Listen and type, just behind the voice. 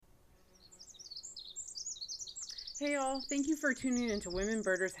Hey y'all, thank you for tuning into Women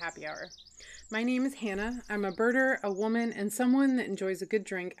Birders Happy Hour. My name is Hannah. I'm a birder, a woman, and someone that enjoys a good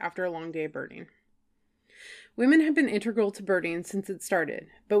drink after a long day of birding. Women have been integral to birding since it started,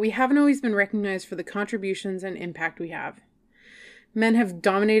 but we haven't always been recognized for the contributions and impact we have. Men have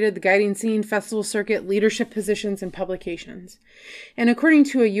dominated the guiding scene, festival circuit, leadership positions, and publications. And according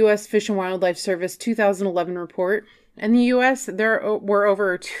to a U.S. Fish and Wildlife Service 2011 report, in the U.S., there were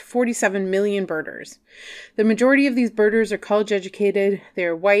over 47 million birders. The majority of these birders are college educated, they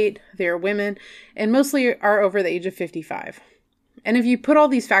are white, they are women, and mostly are over the age of 55. And if you put all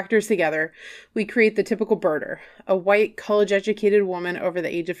these factors together, we create the typical birder, a white, college educated woman over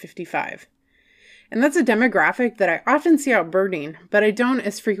the age of 55. And that's a demographic that I often see out birding, but I don't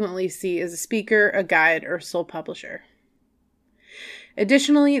as frequently see as a speaker, a guide, or a sole publisher.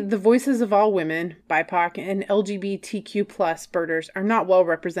 Additionally, the voices of all women, BIPOC, and LGBTQ+ birders are not well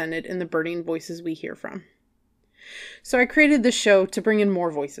represented in the birding voices we hear from. So I created this show to bring in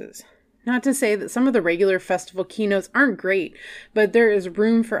more voices. Not to say that some of the regular festival keynotes aren't great, but there is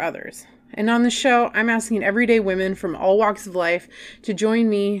room for others. And on the show, I'm asking everyday women from all walks of life to join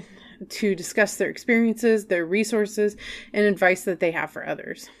me to discuss their experiences, their resources, and advice that they have for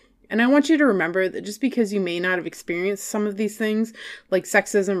others. And I want you to remember that just because you may not have experienced some of these things, like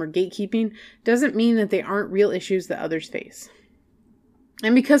sexism or gatekeeping, doesn't mean that they aren't real issues that others face.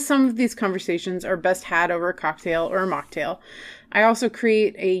 And because some of these conversations are best had over a cocktail or a mocktail, I also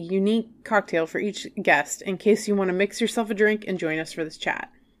create a unique cocktail for each guest in case you want to mix yourself a drink and join us for this chat.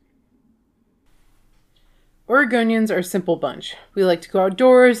 Oregonians are a simple bunch. We like to go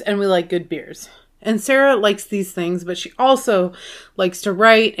outdoors and we like good beers. And Sarah likes these things, but she also likes to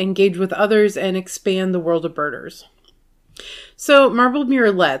write, engage with others, and expand the world of birders. So marbled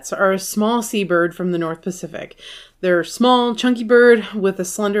murrelets are a small seabird from the North Pacific. They're a small, chunky bird with a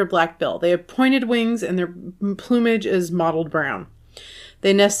slender black bill. They have pointed wings and their plumage is mottled brown.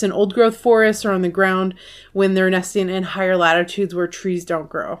 They nest in old-growth forests or on the ground when they're nesting in higher latitudes where trees don't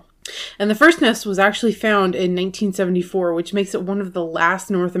grow. And the first nest was actually found in 1974, which makes it one of the last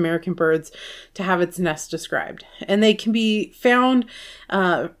North American birds to have its nest described. And they can be found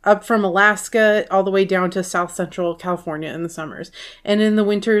up from Alaska all the way down to south central California in the summers. And in the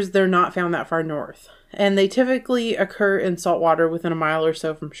winters, they're not found that far north. And they typically occur in salt water within a mile or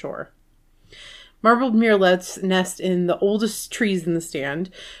so from shore. Marbled murrelets nest in the oldest trees in the stand,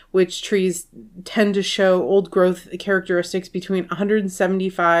 which trees tend to show old growth characteristics between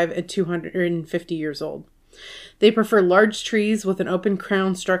 175 and 250 years old. They prefer large trees with an open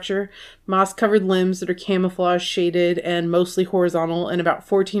crown structure, moss-covered limbs that are camouflage shaded and mostly horizontal and about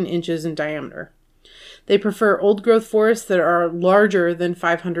 14 inches in diameter. They prefer old-growth forests that are larger than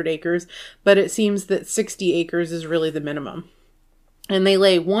 500 acres, but it seems that 60 acres is really the minimum. And they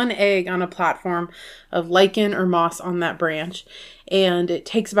lay one egg on a platform of lichen or moss on that branch. And it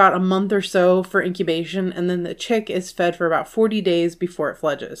takes about a month or so for incubation. And then the chick is fed for about 40 days before it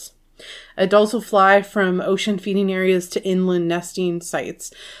fledges. Adults will fly from ocean feeding areas to inland nesting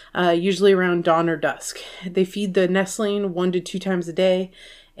sites, usually around dawn or dusk. They feed the nestling 1 to 2 times a day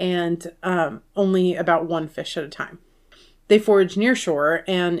and only about one fish at a time. They forage near shore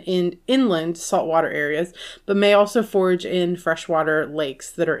and in inland saltwater areas, but may also forage in freshwater lakes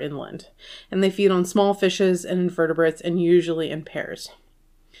that are inland. And they feed on small fishes and invertebrates and usually in pairs.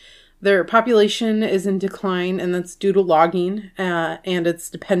 Their population is in decline, and that's due to logging and its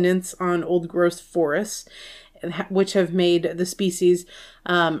dependence on old-growth forests, which have made the species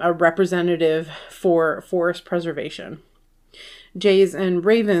a representative for forest preservation. Jays and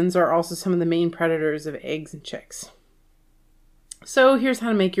ravens are also some of the main predators of eggs and chicks. So here's how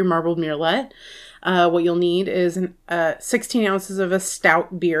to make your marbled murrelet. What you'll need is 16 ounces of a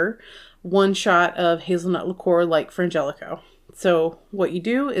stout beer, 1 shot of hazelnut liqueur like Frangelico. So what you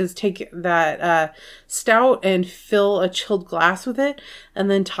do is take that stout and fill a chilled glass with it, and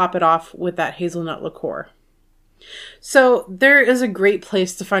then top it off with that hazelnut liqueur. So there is a great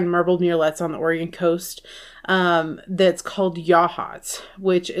place to find marbled murrelets on the Oregon coast that's called Yachats,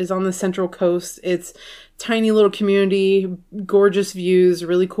 which is on the central coast. It's tiny little community, gorgeous views,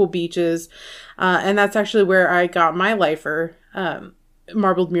 really cool beaches. And that's actually where I got my lifer,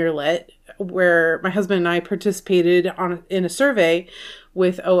 marbled murrelet, where my husband and I participated in a survey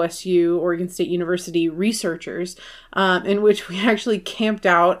with OSU, Oregon State University researchers, in which we actually camped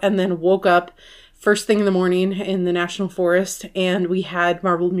out and then woke up first thing in the morning in the national forest, and we had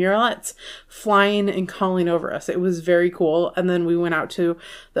marbled murrelets flying and calling over us. It was very cool. And then we went out to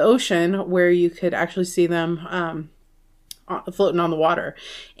the ocean where you could actually see them floating on the water.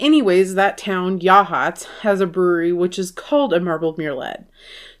 Anyways, that town, Yachats, has a brewery which is called a marbled murelet.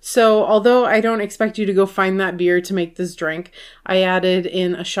 So, although I don't expect you to go find that beer to make this drink, I added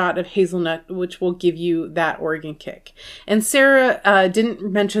in a shot of hazelnut, which will give you that Oregon kick. And Sarah didn't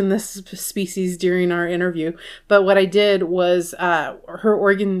mention this species during our interview, but what I did was her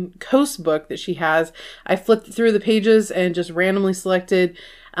Oregon Coast book that she has, I flipped through the pages and just randomly selected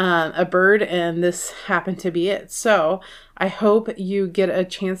a bird, and this happened to be it. So I hope you get a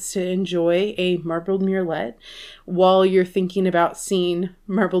chance to enjoy a marbled murelet while you're thinking about seeing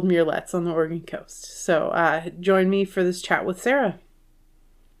marbled murelets on the Oregon coast. So join me for this chat with Sarah.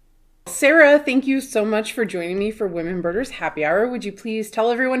 Sarah, thank you so much for joining me for Women Birders Happy Hour. Would you please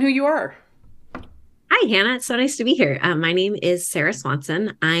tell everyone who you are? Hi, Hannah. It's so nice to be here. My name is Sarah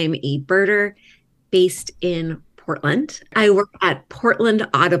Swanson. I'm a birder based in Portland. I work at Portland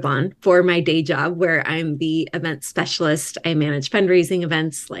Audubon for my day job, where I'm the event specialist. I manage fundraising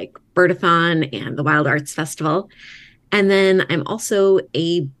events like Birdathon and the Wild Arts Festival. And then I'm also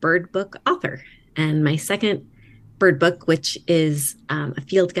a bird book author. And my second bird book, which is a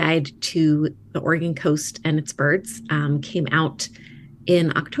field guide to the Oregon coast and its birds, came out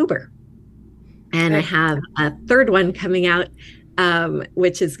in October. And I have a third one coming out,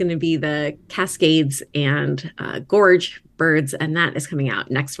 which is going to be the Cascades and Gorge birds, and that is coming out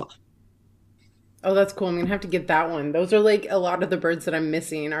next fall. Oh, that's cool. I'm going to have to get that one. Those are like a lot of the birds that I'm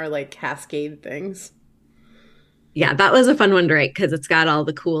missing are like Cascade things. Yeah, that was a fun one to write because it's got all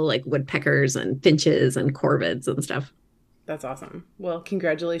the cool like woodpeckers and finches and corvids and stuff. That's awesome. Well,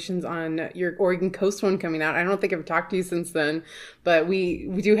 congratulations on your Oregon Coast one coming out. I don't think I've talked to you since then, but we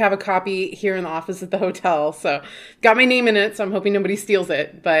do have a copy here in the office at the hotel. So got my name in it, so I'm hoping nobody steals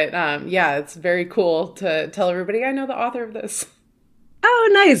it. But yeah, it's very cool to tell everybody I know the author of this. Oh,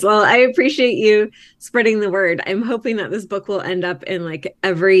 nice. Well, I appreciate you spreading the word. I'm hoping that this book will end up in like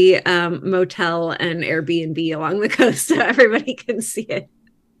every motel and Airbnb along the coast so everybody can see it.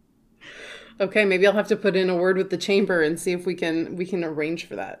 Okay, maybe I'll have to put in a word with the chamber and see if we can arrange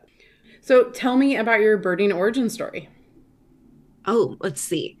for that. So tell me about your birding origin story. Oh, let's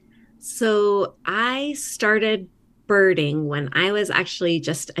see. So I started birding when I was actually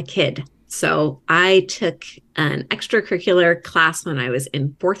just a kid. So I took an extracurricular class when I was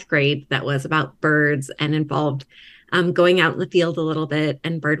in fourth grade that was about birds and involved going out in the field a little bit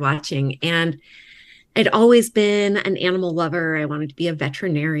and bird watching. And I'd always been an animal lover. I wanted to be a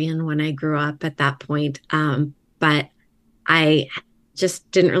veterinarian when I grew up at that point. But I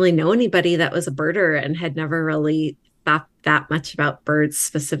just didn't really know anybody that was a birder and had never really thought that much about birds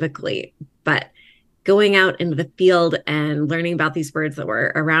specifically. But going out into the field and learning about these birds that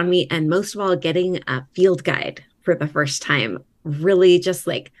were around me, and most of all, getting a field guide for the first time really just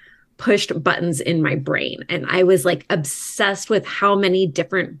like pushed buttons in my brain. And I was like obsessed with how many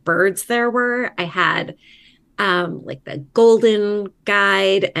different birds there were. I had like the golden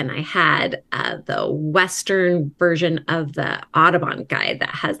guide, and I had the Western version of the Audubon guide that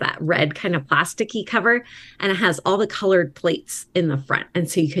has that red kind of plasticky cover, and it has all the colored plates in the front. And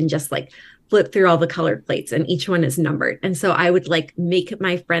so you can just like flip through all the colored plates, and each one is numbered. And so I would like make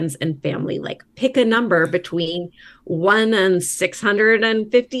my friends and family like pick a number between 1 and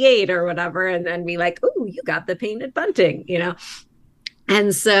 658 or whatever, and then be like, "Oh, you got the painted bunting," you know?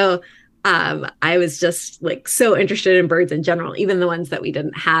 And so I was just like so interested in birds in general, even the ones that we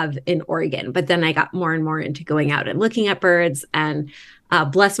didn't have in Oregon. But then I got more and more into going out and looking at birds, and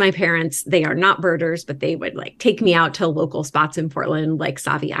bless my parents, they are not birders, but they would like take me out to local spots in Portland, like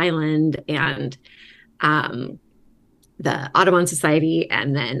Sauvie Island and the Audubon Society.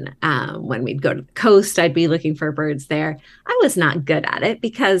 And then when we'd go to the coast, I'd be looking for birds there. I was not good at it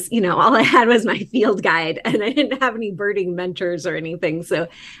because, you know, all I had was my field guide and I didn't have any birding mentors or anything. So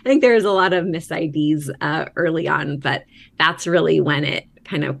I think there was a lot of missed IDs early on, but that's really when it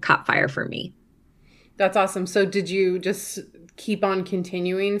kind of caught fire for me. That's awesome. So did you just keep on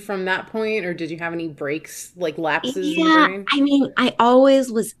continuing from that point, or did you have any breaks, like lapses in birding? I mean, I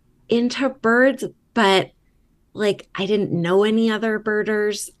always was into birds, but like I didn't know any other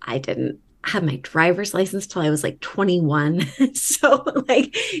birders. I didn't have my driver's license till I was like 21. So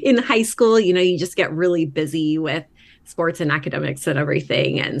like in high school, you know, you just get really busy with sports and academics and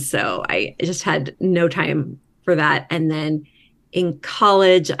everything. And so I just had no time for that. And then in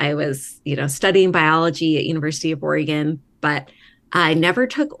college, I was, you know, studying biology at University of Oregon, but I never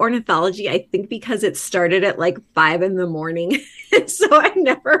took ornithology, I think because it started at like 5 a.m. So I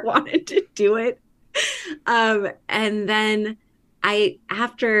never wanted to do it. And then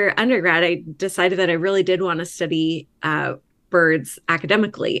after undergrad, I decided that I really did want to study birds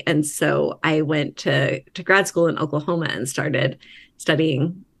academically. And so I went to grad school in Oklahoma and started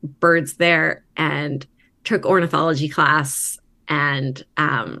studying birds there and took ornithology class and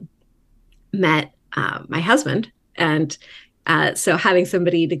met my husband. And so having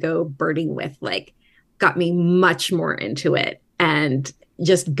somebody to go birding with like got me much more into it. And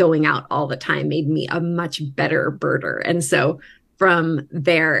just going out all the time made me a much better birder. And so from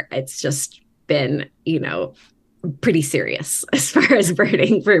there, it's just been, pretty serious as far as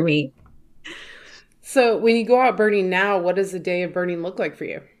birding for me. So when you go out birding now, what does a day of birding look like for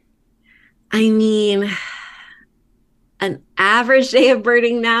you? I mean, an average day of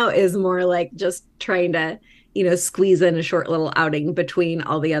birding now is more like just trying to, squeeze in a short little outing between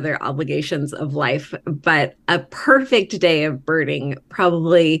all the other obligations of life. But a perfect day of birding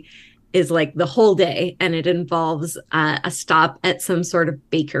probably is like the whole day, and it involves a stop at some sort of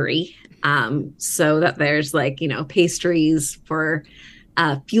bakery, so that there's like, pastries for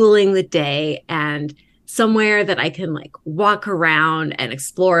fueling the day, and somewhere that I can like walk around and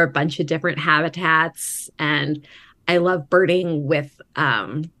explore a bunch of different habitats. And I love birding with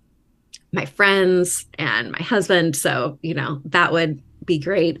my friends and my husband. So, that would be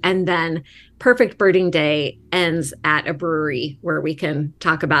great. And then perfect birding day ends at a brewery where we can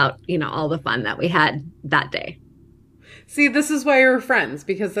talk about, all the fun that we had that day. See, this is why you're friends,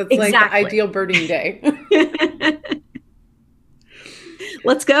 because that's like the ideal birding day.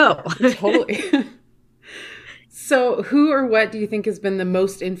 Let's go. Totally. So who or what do you think has been the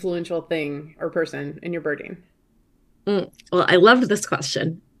most influential thing or person in your birding? Well, I loved this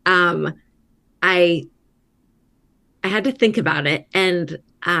question. I had to think about it, and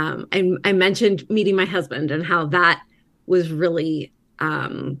I mentioned meeting my husband and how that was really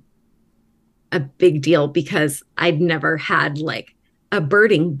a big deal because I'd never had like a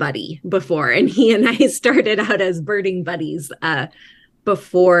birding buddy before, and he and I started out as birding buddies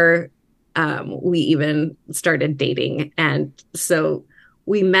before we even started dating. And so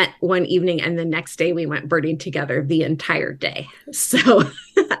we met one evening, and the next day we went birding together the entire day. So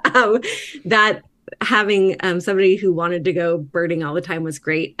that having somebody who wanted to go birding all the time was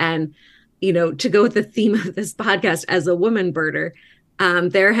great. And, to go with the theme of this podcast as a woman birder,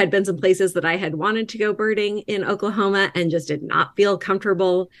 there had been some places that I had wanted to go birding in Oklahoma and just did not feel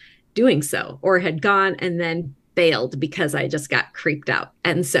comfortable doing so, or had gone and then bailed because I just got creeped out.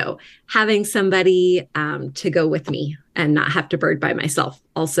 And so having somebody to go with me and not have to bird by myself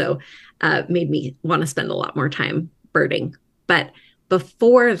also made me want to spend a lot more time birding. But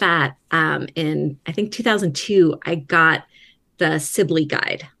before that, in I think 2002, I got the Sibley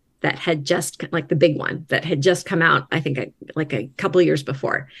Guide that had just, like the big one that had just come out, I think like a couple of years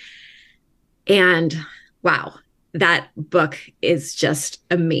before. And wow, that book is just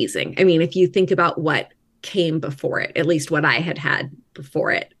amazing. I mean, if you think about what came before it, at least what I had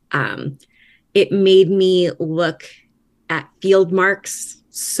before it, it made me look at field marks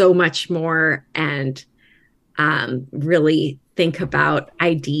so much more and really think about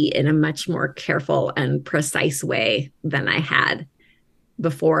ID in a much more careful and precise way than I had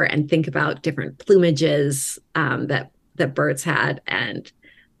before, and think about different plumages that birds had. And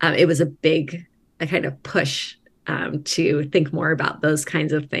it was a kind of push to think more about those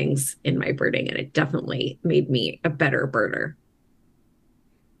kinds of things in my birding. And it definitely made me a better birder.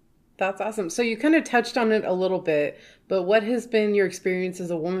 That's awesome. So you kind of touched on it a little bit, but what has been your experience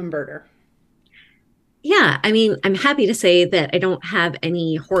as a woman birder? Yeah, I mean, I'm happy to say that I don't have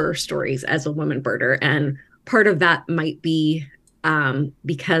any horror stories as a woman birder. And part of that might be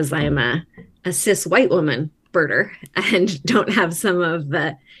because I am a cis white woman birder and don't have some of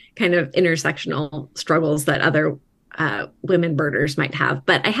the kind of intersectional struggles that other women birders might have.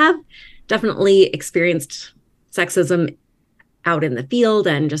 But I have definitely experienced sexism out in the field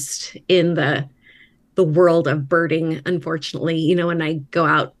and just in the world of birding. Unfortunately, when I go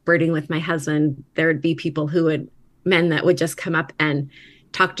out birding with my husband, there would be men that would just come up and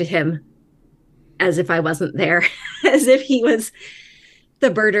talk to him as if I wasn't there, as if he was the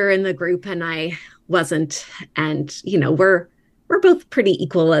birder in the group and I wasn't. And, we're both pretty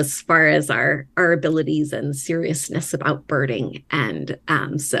equal as far as our abilities and seriousness about birding. And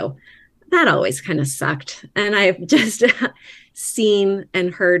so that always kind of sucked. And I've just seen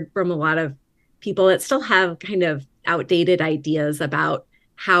and heard from a lot of people that still have kind of outdated ideas about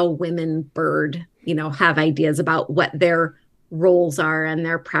how women bird, have ideas about what their roles are and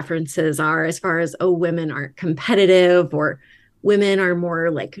their preferences are, as far as, women aren't competitive, or women are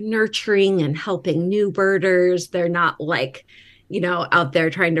more like nurturing and helping new birders. They're not like, out there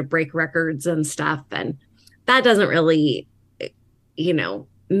trying to break records and stuff. And that doesn't really,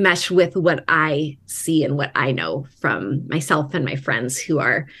 mesh with what I see and what I know from myself and my friends who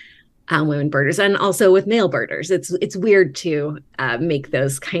are women birders, and also with male birders. It's weird to make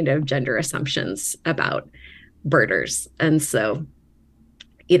those kind of gender assumptions about birders, and so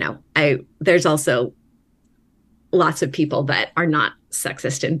I there's also lots of people that are not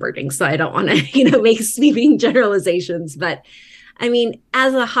sexist in birding, so I don't want to make sweeping generalizations, but I mean,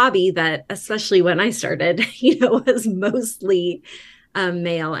 as a hobby that, especially when I started, was mostly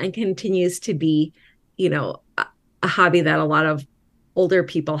male and continues to be, a hobby that a lot of older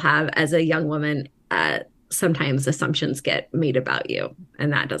people have as a young woman, sometimes assumptions get made about you,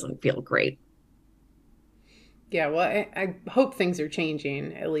 and that doesn't feel great. Yeah, well, I hope things are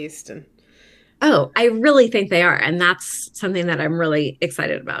changing at least. And Oh, I really think they are. And that's something that I'm really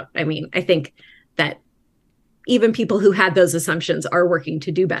excited about. I mean, I think that even people who had those assumptions are working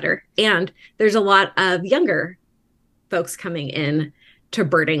to do better. And there's a lot of younger folks coming in to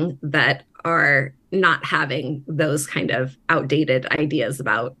birding that are not having those kind of outdated ideas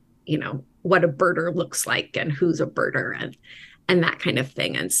about, what a birder looks like and who's a birder and that kind of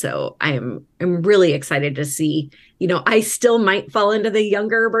thing. And so I'm really excited to see, I still might fall into the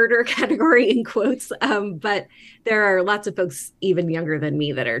younger birder category in quotes, but there are lots of folks even younger than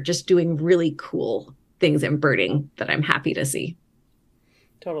me that are just doing really cool things in birding that I'm happy to see.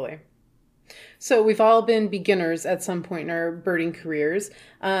 totally. So we've all been beginners at some point in our birding careers.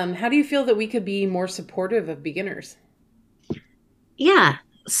 How do you feel that we could be more supportive of beginners? Yeah.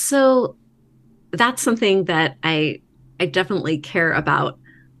 So that's something that I definitely care about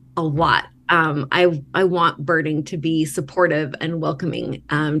a lot. I want birding to be supportive and welcoming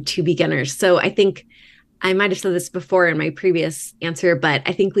to beginners. So I think I might have said this before in my previous answer, but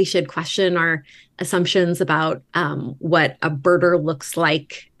I think we should question our assumptions about what a birder looks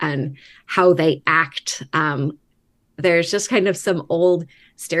like and how they act. There's just kind of some old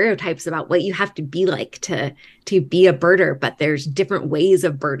stereotypes about what you have to be like to be a birder, but there's different ways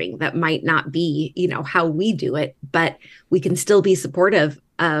of birding that might not be how we do it, but we can still be supportive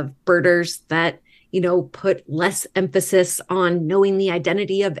of birders that put less emphasis on knowing the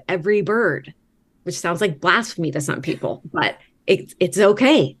identity of every bird, which sounds like blasphemy to some people, but it's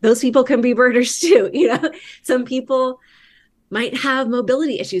okay. Those people can be birders too. Some people might have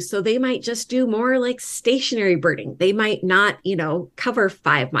mobility issues, so they might just do more like stationary birding. They might not, cover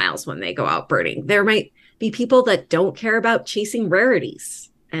 5 miles when they go out birding. There might be people that don't care about chasing rarities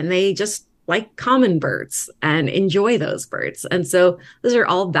and they just like common birds and enjoy those birds. And so those are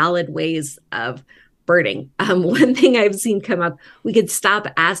all valid ways of birding. One thing I've seen come up, we could stop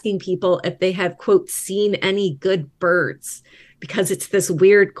asking people if they have, quote, seen any good birds, because it's this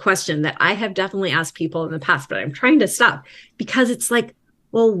weird question that I have definitely asked people in the past, but I'm trying to stop because it's like,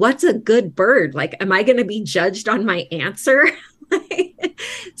 well, what's a good bird? Like, am I going to be judged on my answer?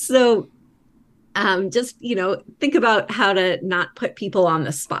 So just, think about how to not put people on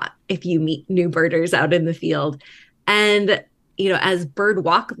the spot if you meet new birders out in the field. And, as bird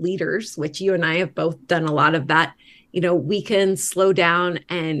walk leaders, which you and I have both done a lot of that, we can slow down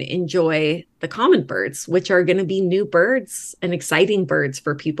and enjoy the common birds, which are going to be new birds and exciting birds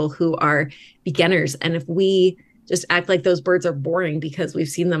for people who are beginners. And if we just act like those birds are boring because we've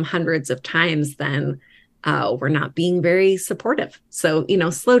seen them hundreds of times, then we're not being very supportive. So,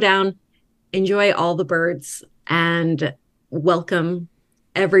 slow down, enjoy all the birds, and welcome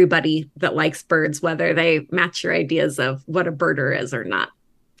everybody that likes birds, whether they match your ideas of what a birder is or not.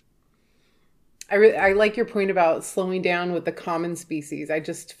 I like your point about slowing down with the common species. I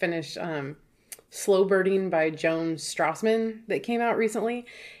just finished Slow Birding by Joan Strassman that came out recently.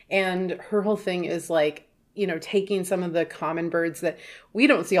 And her whole thing is like, taking some of the common birds that we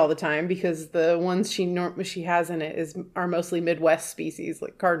don't see all the time, because the ones she has in it are mostly Midwest species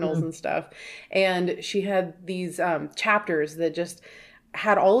like cardinals and stuff. And she had these chapters that just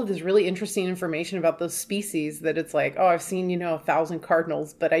had all of this really interesting information about those species that it's like, oh, I've seen, 1,000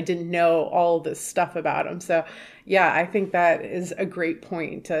 cardinals, but I didn't know all this stuff about them. So yeah, I think that is a great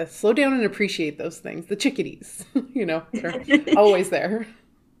point to slow down and appreciate those things. The chickadees, they're always there.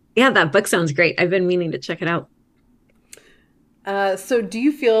 Yeah, that book sounds great. I've been meaning to check it out. So do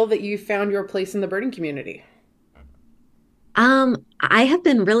you feel that you found your place in the birding community? I have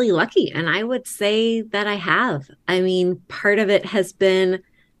been really lucky, and I would say that I have. I mean, part of it has been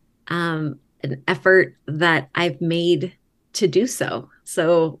an effort that I've made to do so.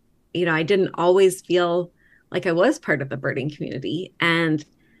 So, I didn't always feel like I was part of the birding community. And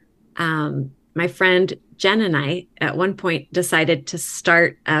my friend Jen and I, at one point, decided to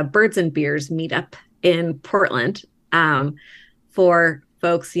start a Birds and Beers meetup in Portland for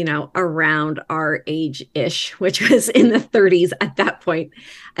folks, around our age-ish, which was in the 30s at that point.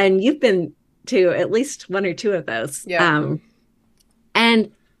 And you've been to at least one or two of those. Yeah.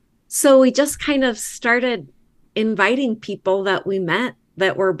 And so we just kind of started inviting people that we met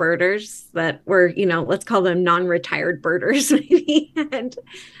that were birders, that were, let's call them non-retired birders, maybe. And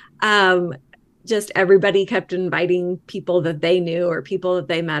just everybody kept inviting people that they knew or people that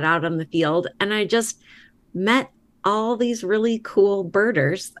they met out on the field. And I just met all these really cool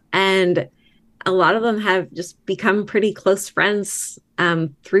birders. And a lot of them have just become pretty close friends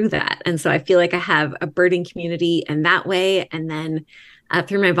through that. And so I feel like I have a birding community in that way. And then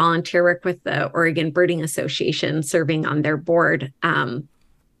through my volunteer work with the Oregon Birding Association, serving on their board,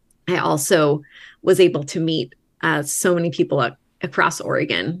 I also was able to meet so many people across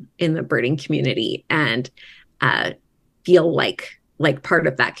Oregon in the birding community and feel like part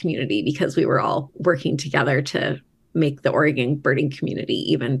of that community, because we were all working together to make the Oregon birding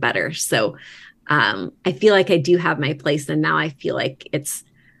community even better. So I feel like I do have my place, and now I feel like it's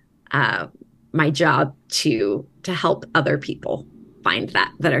my job to help other people find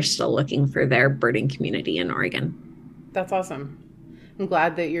that are still looking for their birding community in Oregon. That's awesome. I'm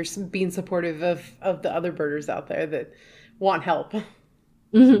glad that you're being supportive of the other birders out there that want help.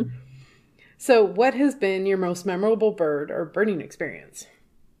 Mm-hmm. So what has been your most memorable bird or birding experience?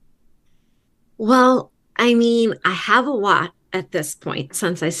 Well, I mean, I have a lot at this point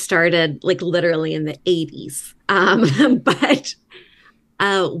since I started like literally in the 80s. But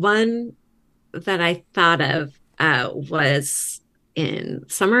one that I thought of was in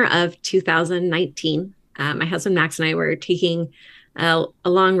summer of 2019. My husband Max and I were taking a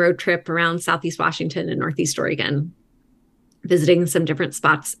long road trip around Southeast Washington and Northeast Oregon, visiting some different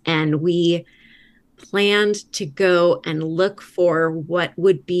spots. And we planned to go and look for what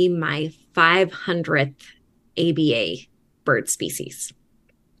would be my 500th ABA bird species.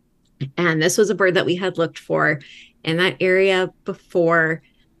 And this was a bird that we had looked for in that area before,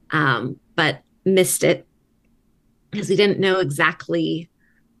 but missed it because we didn't know exactly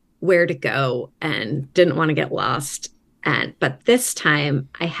where to go and didn't want to get lost. But this time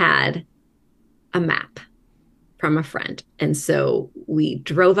I had a map from a friend. And so we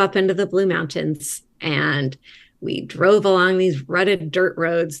drove up into the Blue Mountains and we drove along these rutted dirt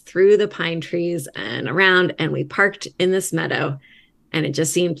roads through the pine trees and around, and we parked in this meadow, and it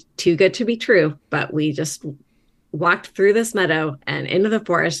just seemed too good to be true. But we just walked through this meadow and into the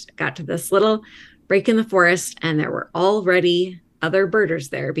forest, got to this little break in the forest, and there were already other birders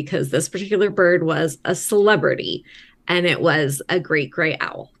there because this particular bird was a celebrity, and it was a great gray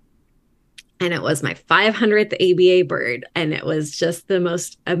owl. And it was my 500th ABA bird, and it was just the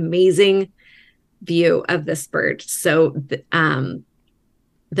most amazing view of this bird. So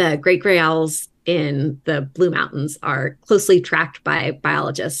the great gray owls in the Blue Mountains are closely tracked by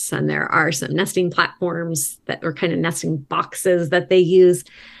biologists, and there are some nesting platforms that are kind of nesting boxes that they use.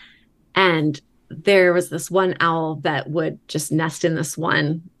 And there was this one owl that would just nest in this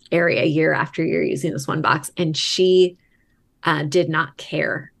one area year after year using this one box, and she did not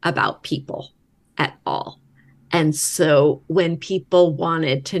care about people at all. And so when people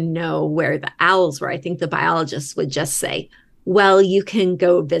wanted to know where the owls were, I think the biologists would just say, well, you can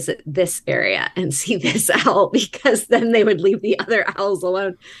go visit this area and see this owl, because then they would leave the other owls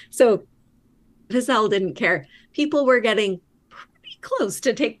alone. So this owl didn't care. People were getting pretty close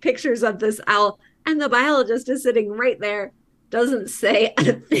to take pictures of this owl, and the biologist is sitting right there, doesn't say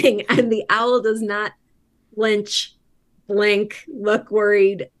a thing, and the owl does not flinch, blink, look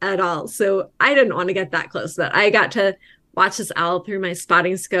worried at all. So I didn't want to get that close, but I got to watch this owl through my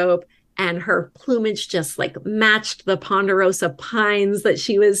spotting scope, and her plumage just like matched the ponderosa pines that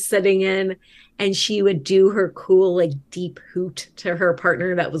she was sitting in. And she would do her cool, like deep hoot to her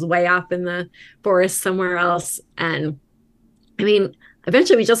partner that was way off in the forest somewhere else. And I mean,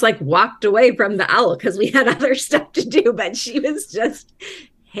 eventually we just like walked away from the owl because we had other stuff to do, but she was just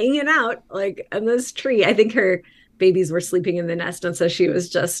hanging out like in this tree. I think her babies were sleeping in the nest, and so she was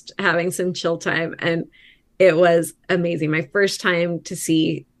just having some chill time, and it was amazing. My first time to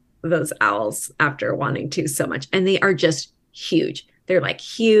see those owls after wanting to so much, and they are just huge. They're like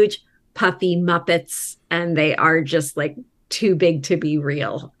huge puffy muppets, and they are just like too big to be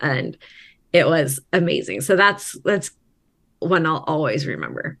real, and it was amazing. So that's one I'll always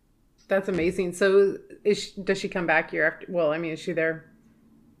remember. That's amazing. So does she come back year after? Well, I mean, is she there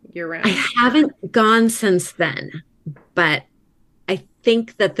year round? I haven't gone since then, but I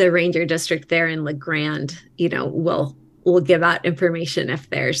think that the ranger district there in La Grande, will give out information if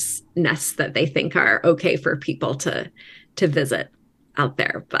there's nests that they think are okay for people to visit out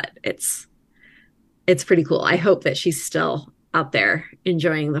there. But it's pretty cool. I hope that she's still out there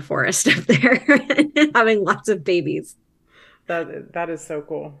enjoying the forest up there, having lots of babies. That is so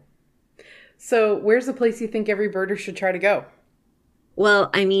cool. So, where's the place you think every birder should try to go? Well,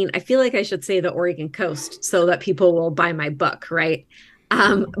 I mean, I feel like I should say the Oregon coast so that people will buy my book, right?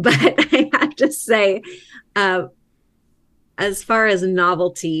 But I have to say, uh, as far as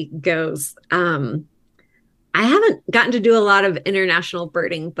novelty goes, I haven't gotten to do a lot of international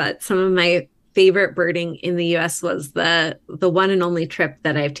birding, but some of my favorite birding in the US was the one and only trip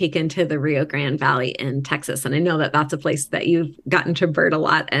that I've taken to the Rio Grande Valley in Texas. And I know that that's a place that you've gotten to bird a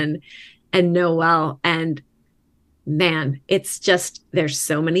lot and know well. And man, it's just there's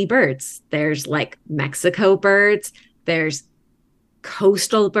so many birds. There's like Mexico birds, there's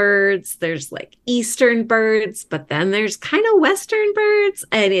coastal birds, there's like eastern birds, but then there's kind of western birds,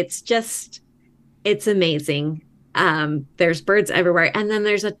 and it's amazing. There's birds everywhere. And then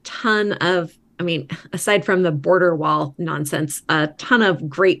there's a ton of, I mean, aside from the border wall nonsense, a ton of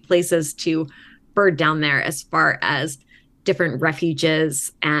great places to bird down there as far as different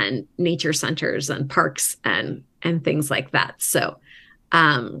refuges and nature centers and parks and things like that. So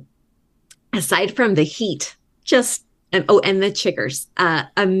aside from the heat, just and the chiggers,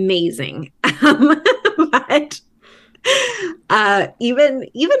 amazing. But even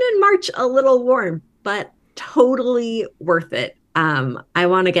in March, a little warm, but totally worth it. I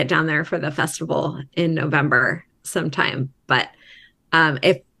want to get down there for the festival in November sometime. But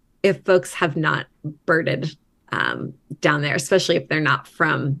if folks have not birded down there, especially if they're not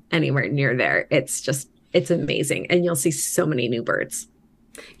from anywhere near there, it's amazing, and you'll see so many new birds.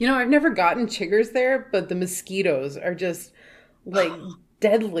 You know, I've never gotten chiggers there, but the mosquitoes are just like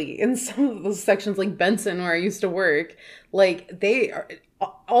deadly in some of those sections, like Benson, where I used to work. Like, they are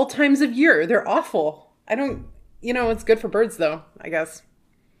all times of year. They're awful. I don't, it's good for birds though, I guess.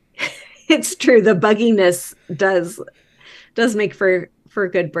 It's true. The bugginess does make for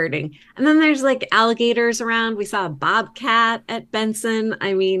good birding. And then there's like alligators around. We saw a bobcat at Benson.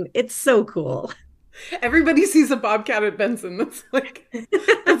 I mean, it's so cool. Everybody sees a bobcat at Benson. That's like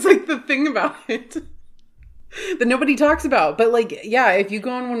the thing about it that nobody talks about. But like, yeah, if you go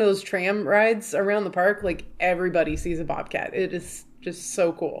on one of those tram rides around the park, like everybody sees a bobcat. It is just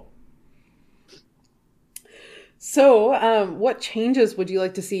so cool. So, what changes would you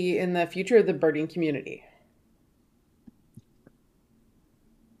like to see in the future of the birding community?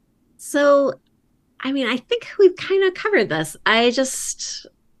 So, I mean, I think we've kind of covered this. I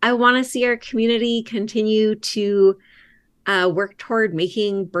want to see our community continue to work toward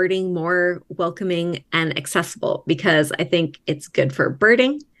making birding more welcoming and accessible, because I think it's good for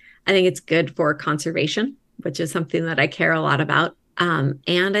birding. I think it's good for conservation, which is something that I care a lot about. And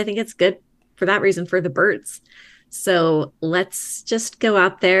I think it's good for that reason for the birds. So let's just go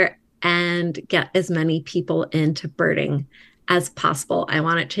out there and get as many people into birding as possible. I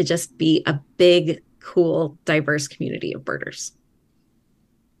want it to just be a big, cool, diverse community of birders.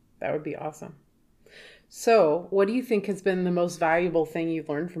 That would be awesome. So, what do you think has been the most valuable thing you've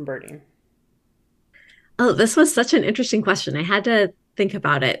learned from birding? Oh, this was such an interesting question. I had to think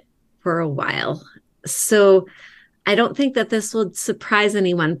about it for a while. So, I don't think that this would surprise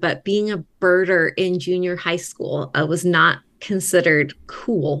anyone, but being a birder in junior high school was not considered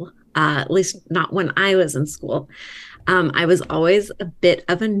cool, at least not when I was in school. I was always a bit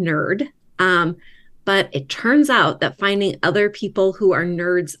of a nerd. But it turns out that finding other people who are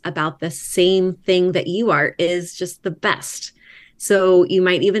nerds about the same thing that you are is just the best. So you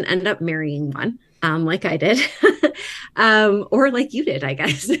might even end up marrying one, like I did, or like you did, I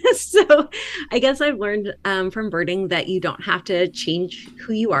guess. So I guess I've learned from birding that you don't have to change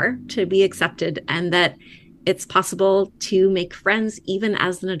who you are to be accepted, and that it's possible to make friends even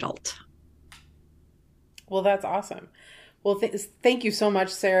as an adult. Well, that's awesome. Well, thank you so much,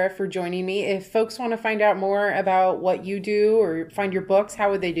 Sarah, for joining me. If folks want to find out more about what you do or find your books,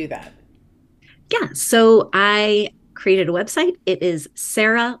 how would they do that? Yeah, so I created a website. It is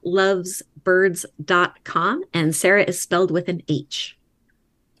sarahlovesbirds.com, and Sarah is spelled with an H.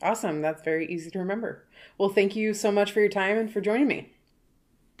 Awesome. That's very easy to remember. Well, thank you so much for your time and for joining me.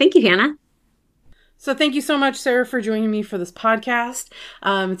 Thank you, Hannah. So thank you so much, Sarah, for joining me for this podcast.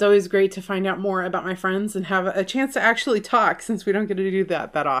 It's always great to find out more about my friends and have a chance to actually talk, since we don't get to do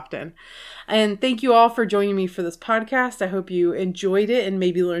that often. And thank you all for joining me for this podcast. I hope you enjoyed it and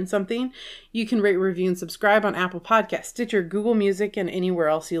maybe learned something. You can rate, review, and subscribe on Apple Podcasts, Stitcher, Google Music, and anywhere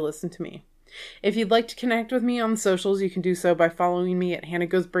else you listen to me. If you'd like to connect with me on the socials, you can do so by following me at Hannah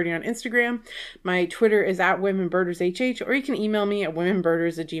Goes Birding on Instagram. My Twitter is @WomenBirdersHH, or you can email me at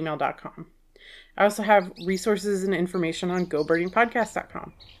womenbirders@gmail.com. I also have resources and information on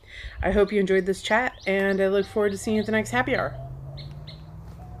gobirdingpodcast.com. I hope you enjoyed this chat, and I look forward to seeing you at the next happy hour.